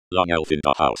Long elf in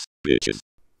the house, bitches.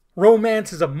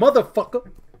 Romance is a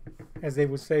motherfucker, as they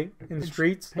would say in the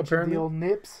streets, apparently. The old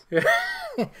nips. Yeah.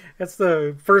 That's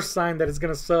the first sign that it's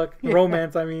going to suck. Yeah.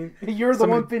 Romance, I mean. You're the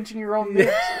one pinching your own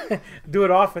nips. Do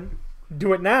it often.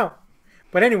 Do it now.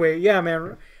 But anyway, yeah,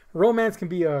 man. Romance can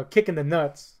be a kick in the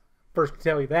nuts. First to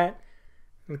tell you that.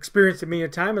 I've experienced it many a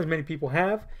time, as many people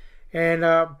have. And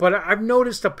but I've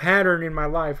noticed a pattern in my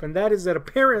life, and that is that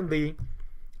apparently,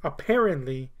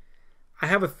 I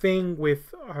have a thing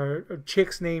with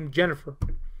chicks named Jennifer.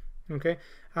 Okay?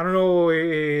 I don't know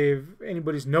if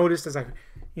anybody's noticed as I,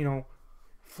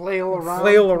 flail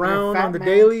around on the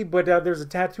daily, but there's a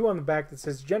tattoo on the back that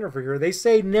says Jennifer here. They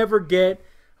say never get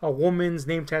a woman's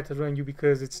name tattooed on you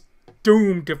because it's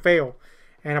doomed to fail.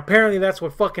 And apparently that's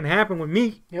what fucking happened with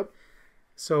me. Yep.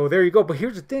 So there you go. But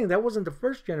here's the thing. That wasn't the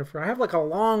first Jennifer. I have like a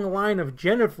long line of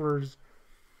Jennifers.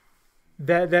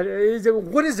 That is,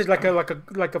 what is it? Like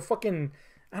a fucking,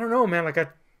 I don't know, man, like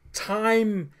a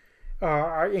time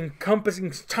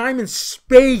encompassing, time and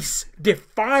space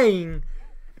defying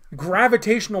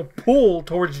gravitational pull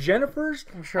towards Jennifers.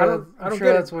 I'm sure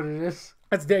that's what it is.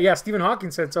 Yeah, Stephen Hawking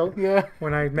said so. Yeah.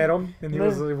 When I met him and he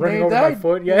was running over my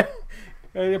foot. Yeah.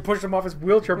 I pushed him off his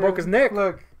wheelchair, broke his neck.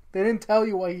 Look, they didn't tell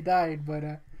you why he died, but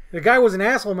the guy was an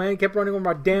asshole, man. He kept running over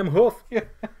my damn hoof.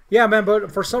 Yeah, man,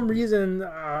 but for some reason,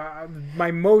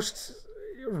 my most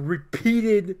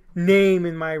repeated name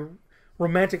in my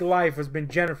romantic life has been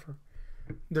Jennifer.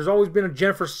 There's always been a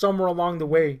Jennifer somewhere along the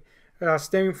way,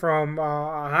 stemming from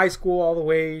high school all the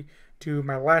way to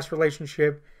my last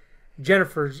relationship.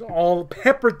 Jennifer's all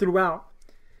peppered throughout.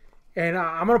 And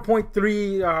I'm going to point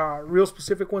three real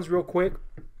specific ones real quick.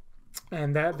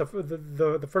 And that the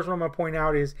first one I'm going to point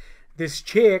out is this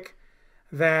chick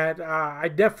that I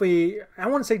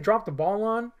want to say dropped the ball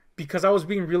on because I was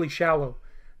being really shallow.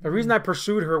 The reason I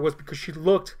pursued her was because she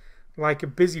looked like a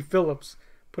Busy Phillips.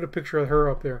 Put a picture of her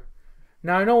up there.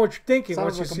 Now I know what you're thinking.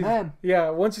 Sounds like a man. Yeah,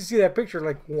 once you see that picture,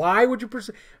 like, why would you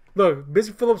pursue? Look,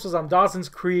 Busy Phillips was on Dawson's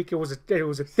Creek. It was a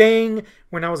thing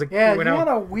when I was a kid. Yeah, you had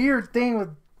a weird thing with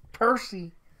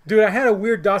Percy. Dude, I had a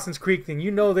weird Dawson's Creek thing.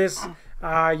 You know this. When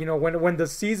I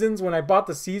bought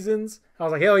the seasons, I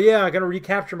was like, hell yeah, I'm gonna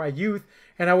recapture my youth,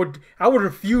 and I would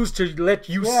refuse to let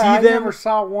you see them. I never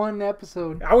saw one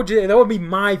episode. That would be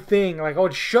my thing. Like, I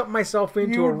would shut myself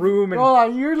into a room and. Oh,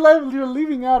 you're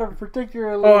leaving out a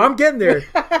particular. Oh, I'm getting there.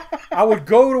 I would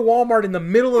go to Walmart in the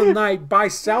middle of the night, buy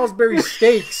Salisbury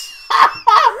steaks.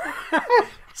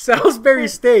 Salisbury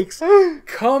steaks.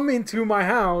 Come into my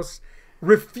house.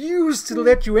 Refuse to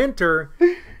let you enter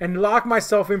and lock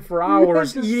myself in for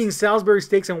hours eating Salisbury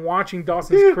steaks and watching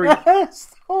Dawson's Creek. That's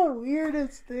the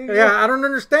weirdest thing. Yeah, I don't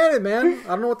understand it, man. I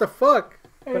don't know what the fuck.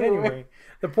 But anyway,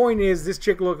 the point is this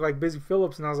chick looked like Busy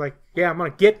Phillips, and I was like, yeah, I'm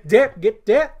going to get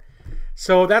that.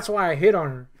 So that's why I hit on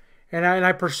her. And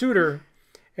I pursued her.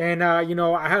 And,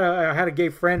 I had a gay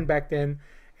friend back then,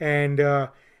 and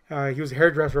he was a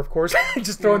hairdresser, of course.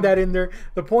 Just throwing that in there.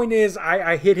 The point is,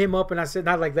 I hit him up and I said,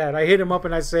 not like that. I hit him up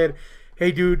and I said,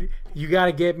 hey, dude, you got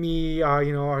to get me,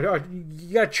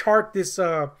 you got to chart this,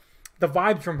 the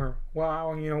vibes from her.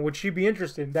 Well, would she be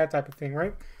interested? That type of thing,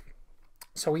 right?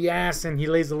 So he asks and he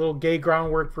lays a little gay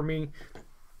groundwork for me.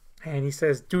 And he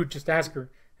says, dude, just ask her.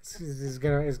 This is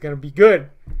gonna be good.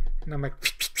 And I'm like,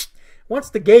 once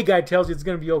the gay guy tells you it's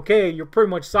going to be okay, you're pretty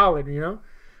much solid,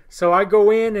 So I go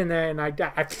in and I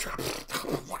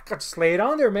just lay it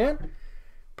on there, man.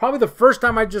 Probably the first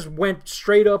time I just went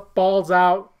straight up, balls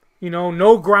out,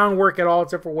 no groundwork at all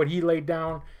except for what he laid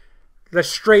down. The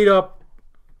straight up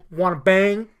want to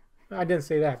bang. I didn't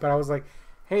say that, but I was like,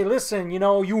 hey, listen,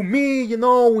 you, me,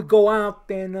 we go out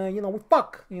and, we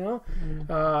fuck,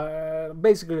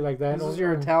 basically like that. This was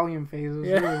your Italian phase. It was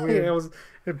really weird. It was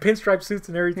pinstripe suits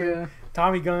and everything. Yeah.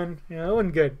 Tommy gun, it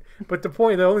wasn't good. But the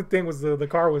only thing was the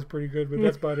car was pretty good, but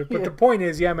that's about it. But the point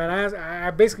is, yeah, man,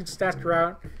 I basically just asked her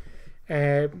out.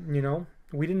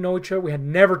 We didn't know each other. We had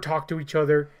never talked to each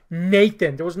other.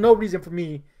 Nathan, there was no reason for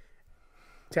me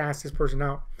to ask this person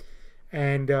out.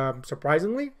 And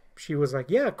surprisingly, she was like,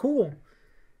 yeah, cool.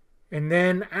 And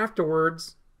then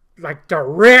afterwards, like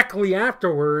directly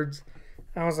afterwards,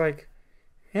 I was like,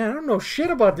 yeah, I don't know shit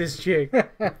about this chick.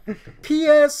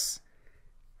 P.S.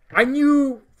 I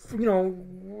knew,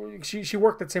 she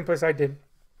worked at the same place I did.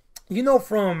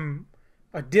 From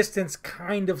a distance,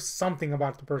 kind of something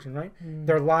about the person, right?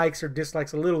 Their likes or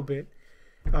dislikes a little bit.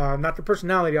 Not their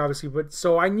personality, obviously, but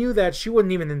so I knew that she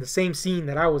wasn't even in the same scene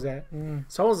that I was at.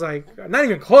 So I was like, not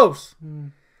even close.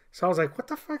 So I was like, what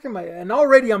the fuck am I? And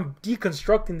already I'm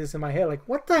deconstructing this in my head. Like,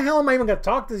 what the hell am I even going to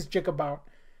talk to this chick about?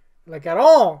 Like, at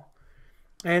all.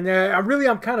 And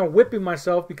I'm kind of whipping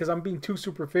myself because I'm being too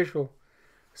superficial.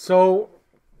 So,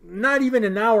 not even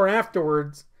an hour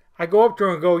afterwards, I go up to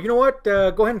her and go, you know what?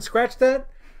 Go ahead and scratch that.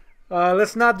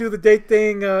 Let's not do the date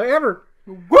thing ever.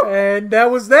 Whoop. And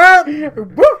that was that.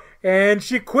 Whoop. And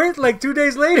she quit like 2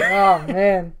 days later. Oh,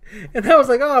 man. And I was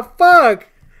like, oh, fuck.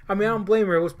 I mean, I don't blame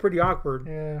her. It was pretty awkward.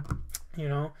 Yeah. You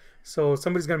know? So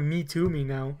somebody's going to Me Too me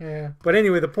now. Yeah. But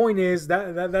anyway, the point is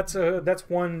that's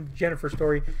one Jennifer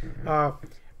story.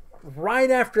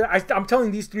 Right after, I'm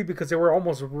telling these three because they were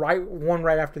almost one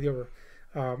right after the other.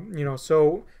 You know,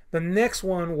 so the next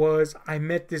one was I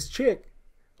met this chick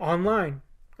online.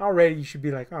 Already you should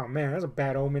be like, oh man, that's a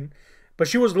bad omen. But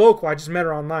she was local. I just met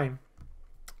her online.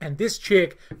 And this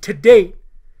chick, to date,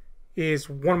 is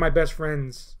one of my best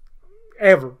friends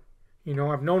ever. You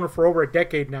know, I've known her for over a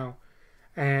decade now.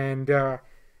 And,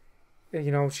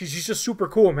 you know, she's just super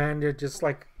cool, man. They're just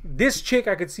like, this chick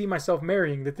I could see myself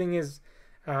marrying. The thing is,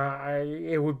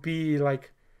 it would be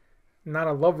like not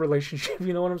a love relationship.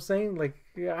 You know what I'm saying? Like,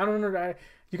 I don't know.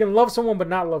 You can love someone but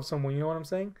not love someone. You know what I'm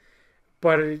saying?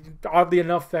 But oddly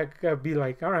enough, that could be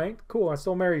like, all right, cool. I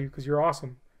still marry you because you're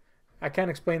awesome. I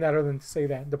can't explain that other than to say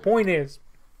that. The point is,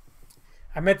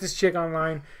 I met this chick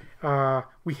online.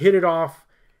 We hit it off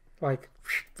like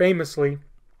famously.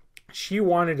 She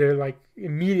wanted to like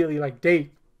immediately like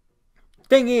date.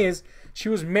 Thing is, she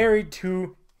was married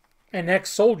to an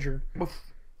ex-soldier.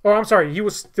 Oh, I'm sorry. He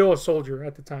was still a soldier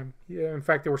at the time. Yeah, in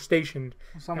fact, they were stationed.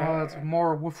 Somehow that's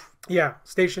more woof. Yeah,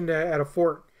 stationed at a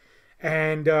fort.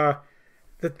 And,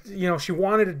 you know, she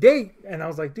wanted a date. And I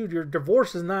was like, dude, your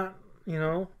divorce is not, you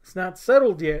know, it's not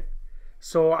settled yet.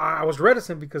 So I was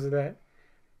reticent because of that.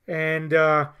 And,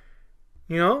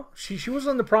 you know, she was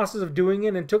in the process of doing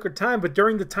it and took her time. But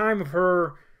during the time of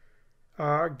her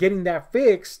getting that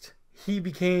fixed, he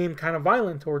became kind of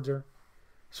violent towards her.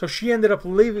 So she ended up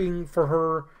leaving for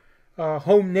her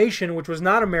home nation, which was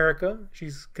not America.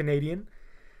 She's Canadian.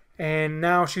 And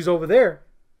now she's over there.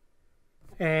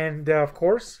 And, of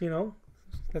course, you know,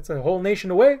 that's a whole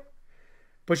nation away.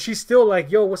 But she's still like,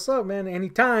 yo, what's up, man?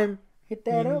 Anytime. Hit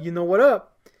that up. You know what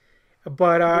up.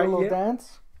 But, do a little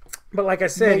dance. But like I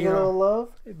said, Make you a know, little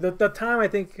love. the time I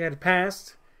think had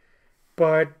passed.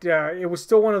 But it was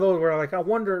still one of those where, like, I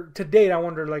wonder, to date, I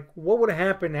wonder, like, what would have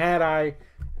happened had I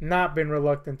not been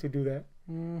reluctant to do that?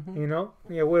 Mm-hmm. You know?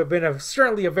 Yeah, it would have been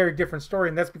certainly a very different story.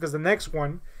 And that's because the next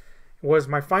one was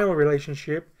my final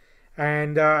relationship.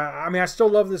 And, I mean, I still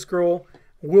love this girl.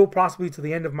 Will possibly to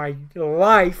the end of my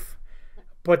life.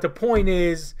 But the point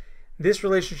is, this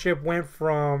relationship went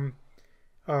from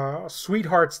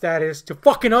sweetheart status to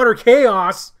fucking utter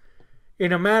chaos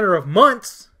in a matter of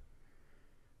months.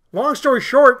 Long story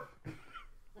short,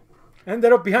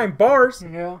 ended up behind bars.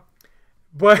 Yeah.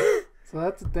 But so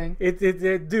that's the thing. It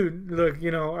dude, look,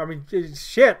 you know, I mean,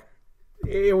 shit.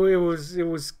 It was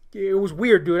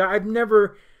weird, dude. I've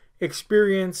never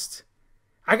experienced.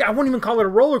 I wouldn't even call it a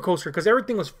roller coaster because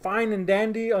everything was fine and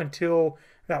dandy until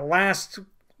that last,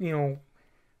 you know,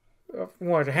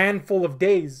 a handful of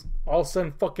days. All of a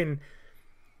sudden, fucking,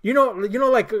 I don't know,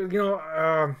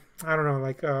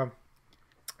 like,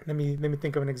 let me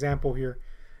think of an example here.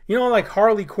 You know, like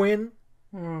Harley Quinn.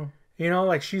 Mm. You know,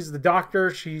 like she's the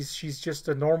doctor. She's just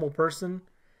a normal person.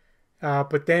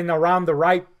 But then around the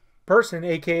right person,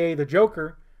 aka the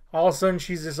Joker, all of a sudden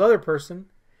she's this other person.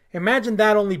 Imagine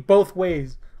that only both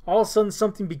ways. All of a sudden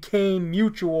something became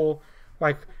mutual.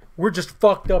 Like, we're just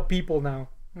fucked up people now.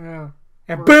 Yeah.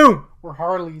 And boom! We're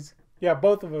Harleys. Yeah,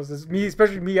 both of us. It's me,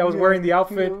 especially me. I was wearing the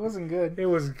outfit. It wasn't good. It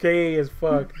was gay as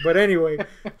fuck. But anyway,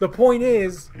 the point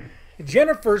is,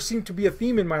 Jennifer seemed to be a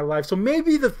theme in my life. So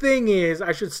maybe the thing is,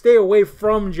 I should stay away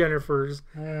from Jennifer's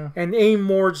and aim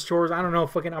more towards, I don't know,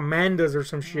 fucking Amanda's or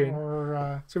some shit.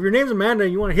 Or, so if your name's Amanda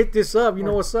and you want to hit this up, you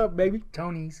know what's up, baby.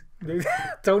 Tony's.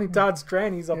 Tony Todd's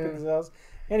trannies up in his house.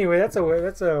 Anyway, that's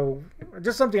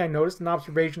just something I noticed, an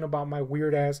observation about my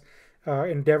weird ass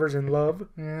endeavors in love.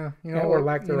 Yeah, or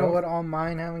lack thereof. You know what all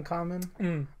mine have in common?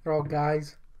 They're all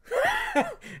guys.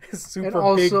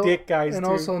 Super big dick guys, and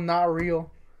too. also not real.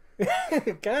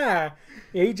 God,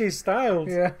 AJ Styles.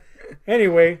 Yeah.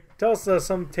 Anyway, tell us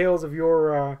some tales of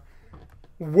your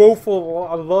woeful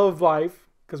love life,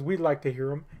 because we'd like to hear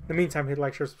them. In the meantime, hit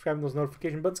like, share, subscribe, and those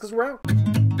notification buttons, because we're out.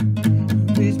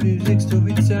 This music,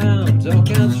 story times, all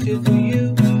kinds of shit for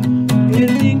you.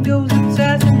 Anything goes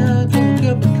inside and out from a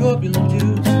couple corpulent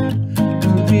dudes.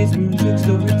 Movies, music,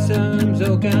 story times,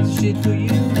 all kinds of shit for you.